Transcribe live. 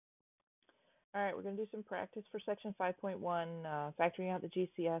All right, we're going to do some practice for section 5.1, factoring out the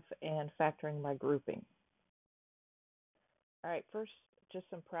GCF and factoring by grouping. All right, first, just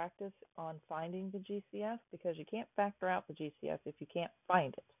some practice on finding the GCF because you can't factor out the GCF if you can't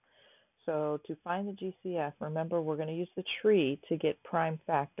find it. So to find the GCF, remember we're going to use the tree to get prime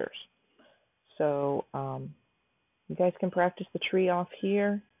factors. So you guys can practice the tree off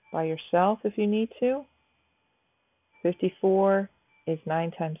here by yourself if you need to. 54 is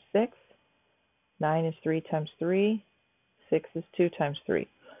 9 times 6. 9 is 3 times 3. 6 is 2 times 3.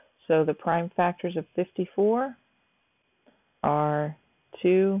 So the prime factors of 54 are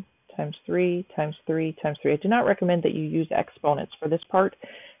 2 times 3 times 3 times 3. I do not recommend that you use exponents for this part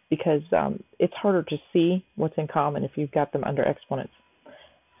because it's harder to see what's in common if you've got them under exponents.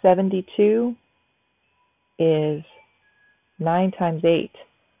 72 is 9 times 8.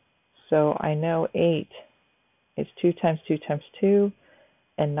 So I know 8 is 2 times 2 times 2,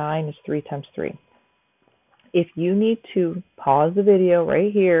 and 9 is 3 times 3. If you need to pause the video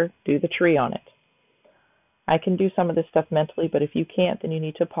right here, do the tree on it. I can do some of this stuff mentally, but if you can't, then you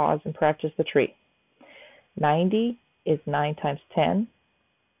need to pause and practice the tree. 90 is 9 times 10,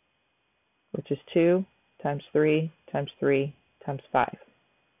 which is 2 times 3 times 3 times 5.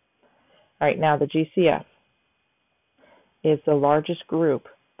 All right, now the GCF is the largest group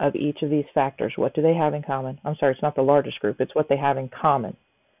of each of these factors. What do they have in common? I'm sorry, it's not the largest group. It's what they have in common,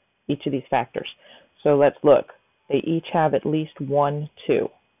 each of these factors. So let's look. They each have at least 1, 2.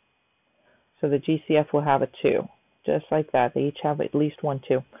 So the GCF will have a 2. Just like that. They each have at least 1,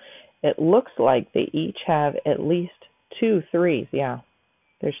 2. It looks like they each have at least 2 3s. Yeah,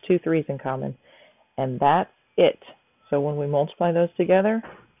 there's 2 3s in common. And that's it. So when we multiply those together,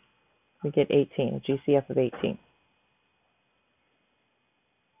 we get 18, a GCF of 18.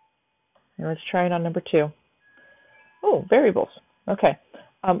 And let's try it on number 2. Oh, variables. Okay.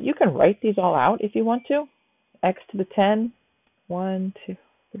 You can write these all out if you want to. X to the 10, 1, 2,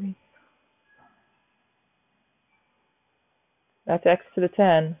 3. That's x to the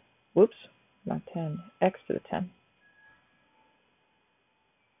 10. Whoops, not 10. X to the 10.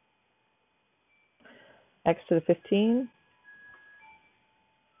 X to the 15.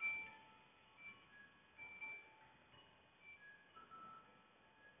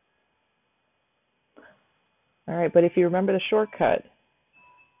 All right, but if you remember the shortcut,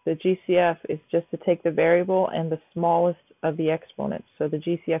 the GCF is just to take the variable and the smallest of the exponents. So the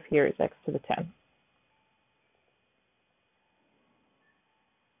GCF here is x to the 10.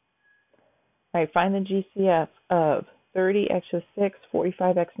 All right, find the GCF of 30x to the 6,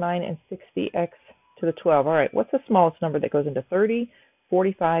 45x9, and 60x to the 12. All right, what's the smallest number that goes into 30,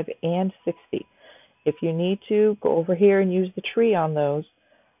 45, and 60? If you need to, go over here and use the tree on those.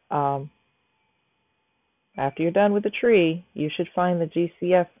 After you're done with the tree, you should find the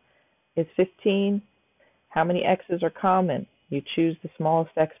GCF is 15. How many x's are common? You choose the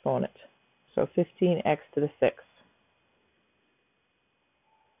smallest exponent. So 15x to the 6.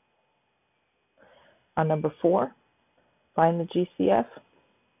 On number 4, find the GCF.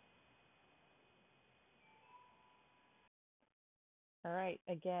 All right,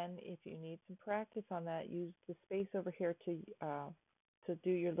 again, if you need some practice on that, use the space over here to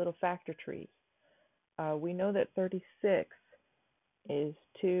do your little factor trees. We know that 36 is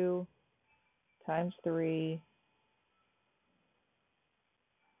 2 times 3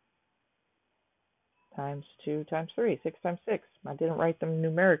 times 2 times 3, 6 times 6. I didn't write them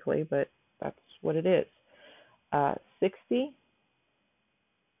numerically, but that's what it is. 60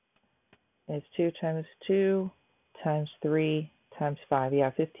 is 2 times 2 times 3 times 5. Yeah,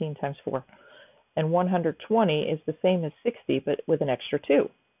 15 times 4. And 120 is the same as 60, but with an extra 2,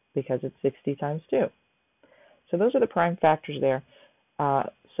 because it's 60 times 2. So those are the prime factors there.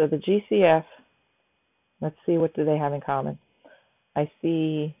 So the GCF, let's see, what do they have in common? I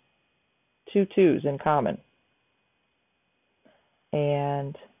see 2 2s in common.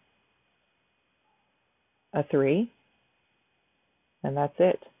 And a 3. And that's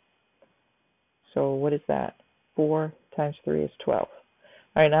it. So what is that? 4 times 3 is 12.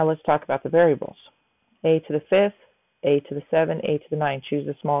 All right, now let's talk about the variables. A to the 5th, A to the 7, A to the 9. Choose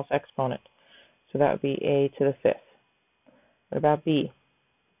the smallest exponent. So that would be A to the 5th. What about B?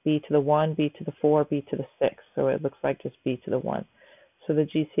 B to the 1, B to the 4, B to the 6. So it looks like just B to the 1. So the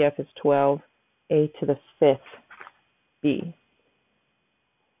GCF is 12, A to the 5th, B.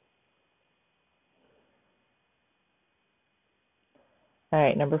 All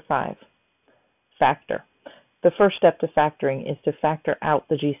right, number 5, factor. The first step to factoring is to factor out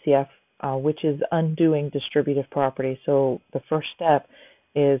the GCF, which is undoing distributive property. So the first step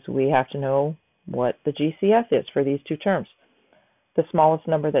is we have to know what the GCF is for these two terms. the smallest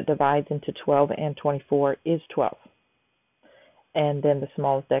number that divides into 12 and 24 is 12. And then the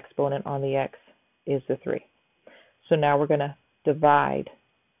smallest exponent on the x is the 3. So now we're going to divide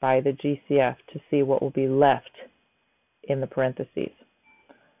by the GCF to see what will be left in the parentheses.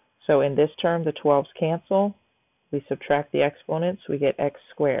 So in this term, the 12s cancel. We subtract the exponents, we get x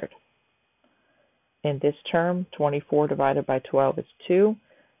squared. In this term, 24 divided by 12 is 2,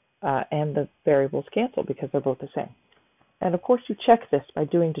 and the variables cancel because they're both the same. And of course, you check this by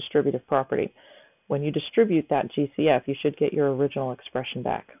doing distributive property. When you distribute that GCF, you should get your original expression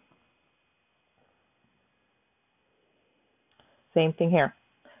back. Same thing here.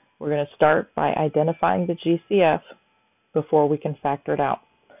 We're going to start by identifying the GCF before we can factor it out.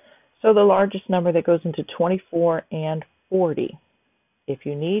 So the largest number that goes into 24 and 40, if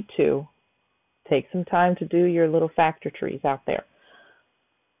you need to, take some time to do your little factor trees out there.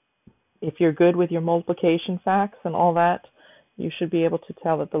 If you're good with your multiplication facts and all that, you should be able to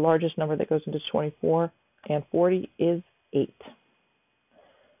tell that the largest number that goes into 24 and 40 is 8.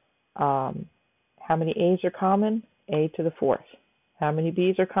 How many A's are common? A to the 4th. How many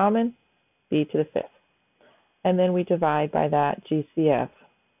B's are common? B to the 5th. And then we divide by that GCF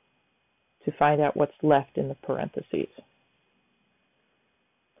to find out what's left in the parentheses.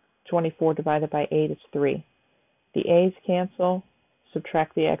 24 divided by 8 is 3. The A's cancel,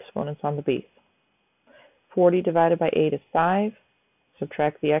 subtract the exponents on the B's. 40 divided by 8 is 5,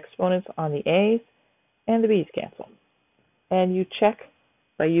 subtract the exponents on the A's, and the B's cancel. And you check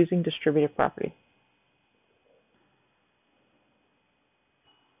by using distributive property.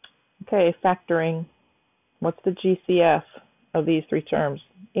 Okay, factoring. What's the GCF of these three terms?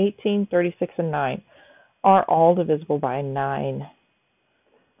 18, 36, and 9 are all divisible by 9.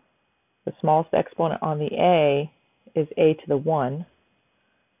 The smallest exponent on the A is a to the 1.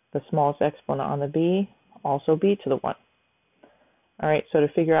 The smallest exponent on the B, also b to the 1. All right, so to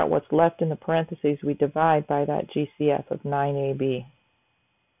figure out what's left in the parentheses, we divide by that GCF of 9ab.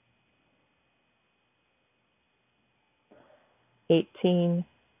 18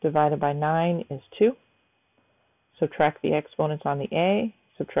 divided by 9 is 2. Subtract the exponents on the A,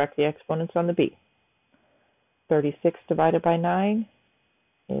 subtract the exponents on the B. 36 divided by 9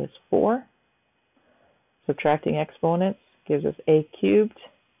 is 4. Subtracting exponents gives us a cubed,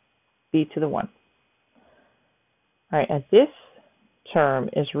 b to the 1. All right, and this term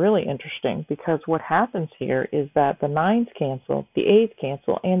is really interesting because what happens here is that the 9's cancel, the A's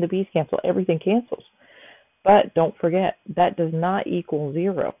cancel, and the B's cancel. Everything cancels. But don't forget, that does not equal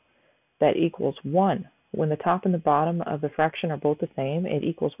 0. That equals 1. When the top and the bottom of the fraction are both the same, it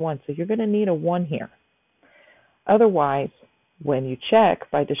equals 1. So you're going to need a 1 here. Otherwise, when you check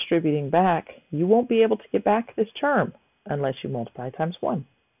by distributing back, you won't be able to get back this term unless you multiply times 1.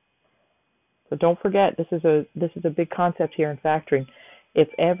 So don't forget, this is a big concept here in factoring. If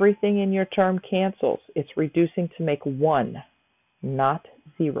everything in your term cancels, it's reducing to make 1, not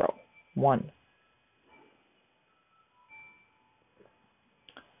 0. 1.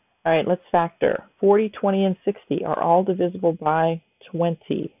 All right, let's factor. 40, 20, and 60 are all divisible by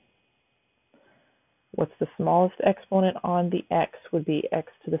 20. What's the smallest exponent on the x would be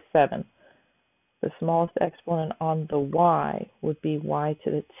x to the 7. The smallest exponent on the y would be y to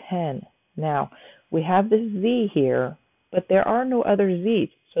the 10. Now, we have this z here, but there are no other z's,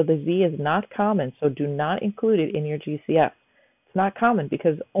 so the z is not common, so do not include it in your GCF. It's not common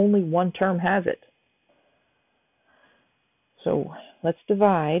because only one term has it. So let's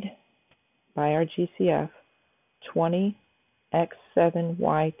divide by our GCF 20 x 7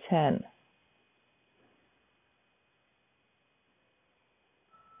 y 10.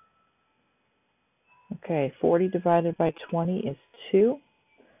 Okay, 40 divided by 20 is 2.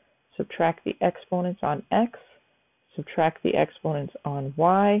 Subtract the exponents on x, subtract the exponents on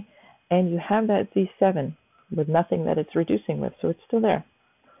y, and you have that z7 with nothing that it's reducing with, so it's still there.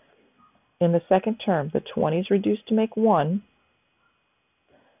 In the second term, the 20 is reduced to make 1.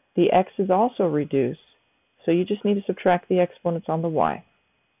 The x is also reduced, so you just need to subtract the exponents on the y.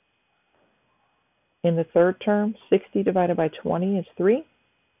 In the third term, 60 divided by 20 is 3.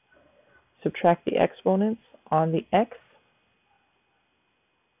 Subtract the exponents on the x.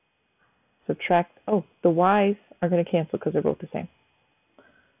 Subtract, the y's are going to cancel because they're both the same.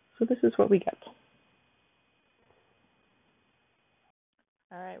 So this is what we get.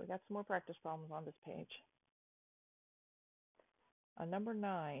 All right, we got some more practice problems on this page. On number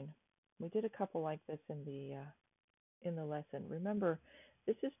 9, we did a couple like this in the lesson. Remember,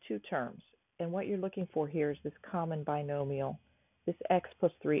 this is 2 terms, and what you're looking for here is this common binomial. This x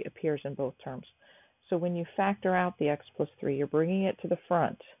plus 3 appears in both terms. So when you factor out the x plus 3, you're bringing it to the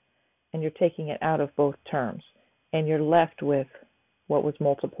front, and you're taking it out of both terms, and you're left with what was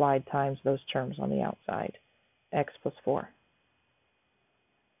multiplied times those terms on the outside, x plus 4.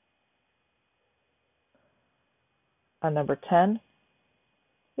 On number 10,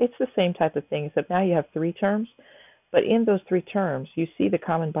 it's the same type of thing, except now you have 3 terms, but in those 3 terms, you see the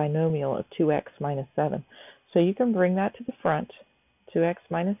common binomial of 2x minus 7. So you can bring that to the front, 2x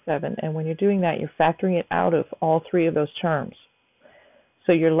minus 7, and when you're doing that, you're factoring it out of all 3 of those terms.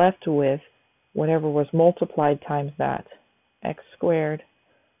 So you're left with whatever was multiplied times that, x squared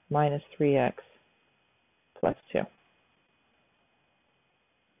minus 3x plus 2.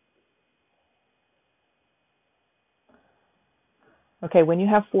 Okay, when you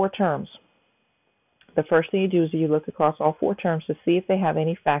have 4 terms, the first thing you do is you look across all 4 terms to see if they have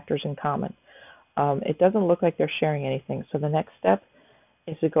any factors in common. It doesn't look like they're sharing anything, so the next step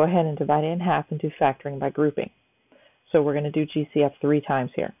is to go ahead and divide it in half and do factoring by grouping. So we're going to do GCF 3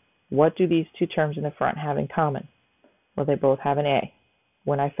 times here. What do these 2 terms in the front have in common? Well, they both have an a.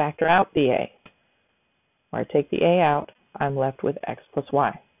 When I factor out the a, or I take the a out, I'm left with x plus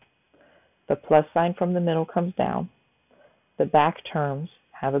y. The plus sign from the middle comes down. The back terms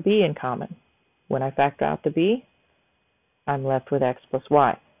have a b in common. When I factor out the b, I'm left with x plus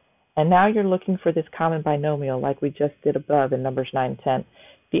y. And now you're looking for this common binomial like we just did above in numbers 9 and 10.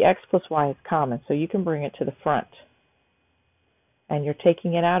 The x plus y is common, so you can bring it to the front. And you're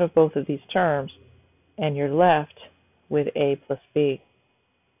taking it out of both of these terms, and you're left with a plus b.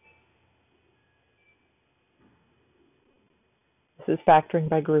 This is factoring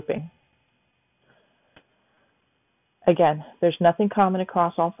by grouping. Again, there's nothing common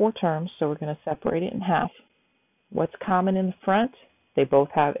across all 4 terms, so we're going to separate it in half. What's common in the front? They both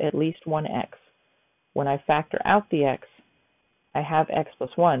have at least one x. When I factor out the x, I have x plus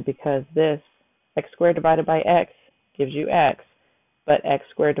 1 because this x squared divided by x gives you x, but x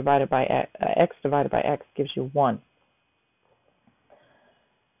squared divided by x divided by x gives you 1.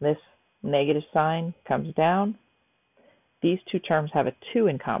 This negative sign comes down. These 2 terms have a 2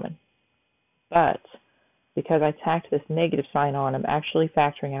 in common, but because I tacked this negative sign on, I'm actually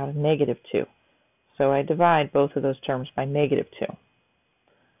factoring out a negative 2. So I divide both of those terms by negative 2.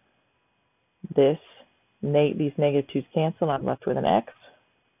 These negative 2's cancel, and I'm left with an x.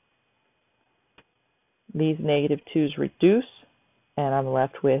 These negative 2's reduce, and I'm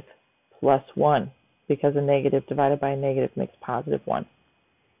left with plus 1, because a negative divided by a negative makes positive 1.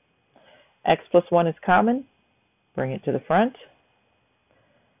 X plus 1 is common. Bring it to the front.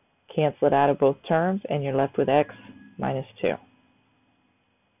 Cancel it out of both terms, and you're left with x minus 2.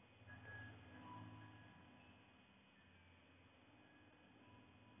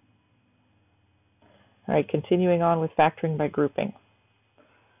 All right, continuing on with factoring by grouping.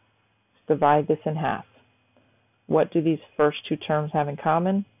 Let's divide this in half. What do these first 2 terms have in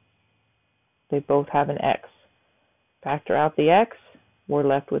common? They both have an x. Factor out the x, we're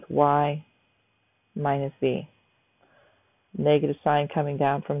left with y minus z. Negative sign coming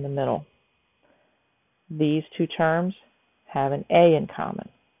down from the middle. These 2 terms have an a in common.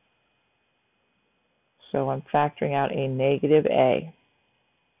 So I'm factoring out a negative a.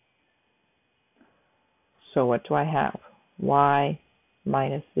 So what do I have? Y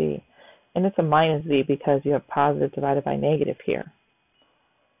minus z. And it's a minus z because you have positive divided by negative here.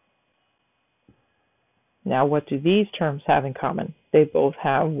 Now what do these terms have in common? They both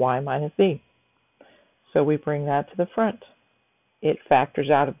have y minus z. So we bring that to the front. It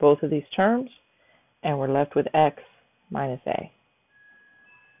factors out of both of these terms, and we're left with x minus a.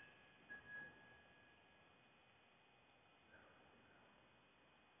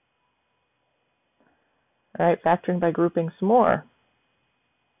 All right, factoring by grouping some more.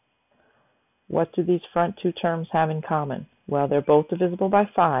 What do these front 2 terms have in common? Well, they're both divisible by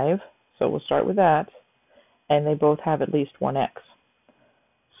 5, so we'll start with that, and they both have at least one x.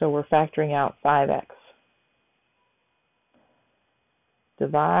 So we're factoring out 5x.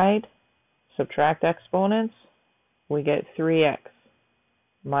 Divide, subtract exponents, we get 3x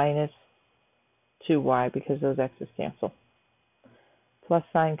minus 2y because those x's cancel. Plus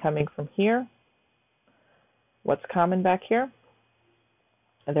sign coming from here. What's common back here?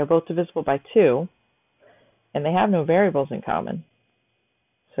 They're both divisible by 2, and they have no variables in common.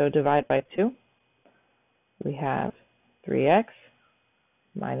 So divide by 2. We have 3x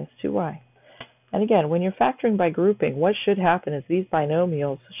minus 2y. And again, when you're factoring by grouping, what should happen is these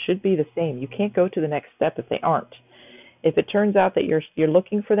binomials should be the same. You can't go to the next step if they aren't. If it turns out that you're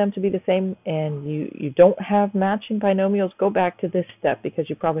looking for them to be the same and you don't have matching binomials, go back to this step because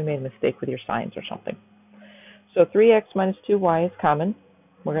you probably made a mistake with your signs or something. So 3x minus 2y is common.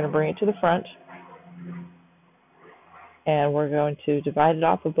 We're going to bring it to the front. And we're going to divide it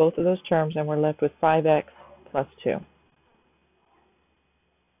off of both of those terms, and we're left with 5x plus 2.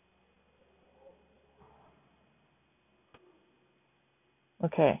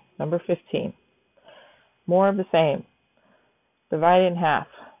 Okay, number 15. More of the same. Divide it in half.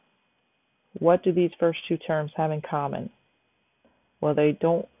 What do these first two terms have in common? Well, they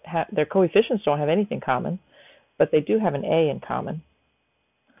don't have, their coefficients don't have anything common, but they do have an a in common.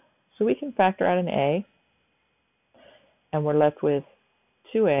 So we can factor out an a, and we're left with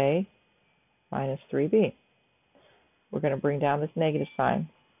 2a minus 3b. We're going to bring down this negative sign.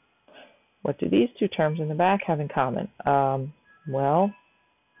 What do these two terms in the back have in common? Well,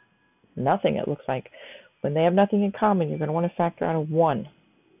 nothing, it looks like. When they have nothing in common, you're going to want to factor out a 1,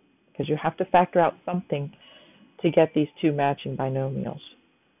 because you have to factor out something to get these two matching binomials.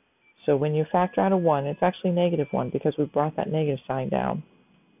 So when you factor out a 1, it's actually negative 1 because we brought that negative sign down.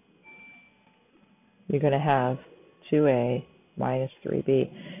 You're going to have 2a minus 3b.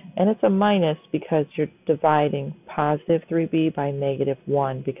 And it's a minus because you're dividing positive 3b by negative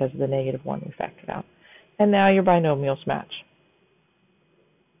 1 because of the negative 1 we factored out. And now your binomials match.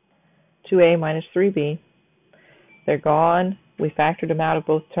 2a minus 3b, they're gone. We factored them out of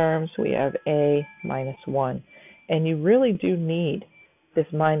both terms. We have a minus 1. And you really do need this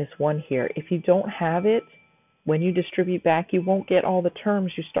minus 1 here. If you don't have it, when you distribute back, you won't get all the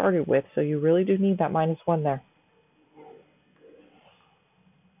terms you started with. So you really do need that minus 1 there.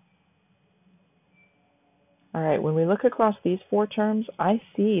 All right, when we look across these four terms, I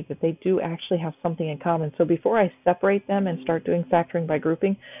see that they do actually have something in common. So before I separate them and start doing factoring by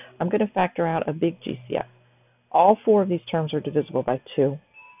grouping, I'm going to factor out a big GCF. All four of these terms are divisible by 2.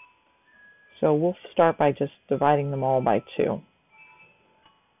 So we'll start by just dividing them all by 2,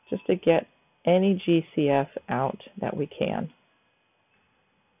 just to get any GCF out that we can.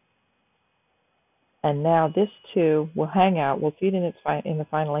 And now this 2 will hang out. We'll see it in the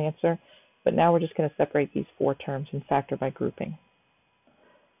final answer, but now we're just going to separate these four terms and factor by grouping.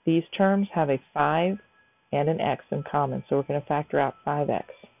 These terms have a 5 and an x in common, so we're going to factor out 5x.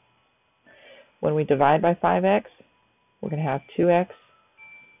 When we divide by 5x, we're going to have 2x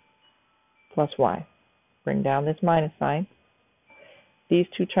plus y. Bring down this minus sign. These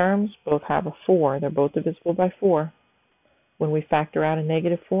two terms both have a 4. They're both divisible by 4. When we factor out a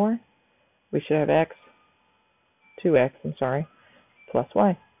negative 4, we should have 2x, plus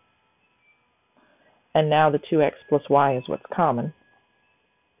y. And now the 2x plus y is what's common.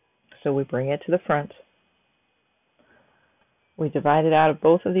 So we bring it to the front. We divide it out of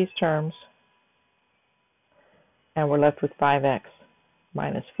both of these terms, and we're left with 5x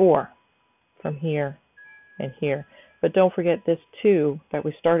minus 4 from here and here. But don't forget this 2 that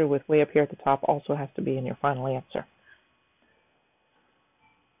we started with way up here at the top also has to be in your final answer.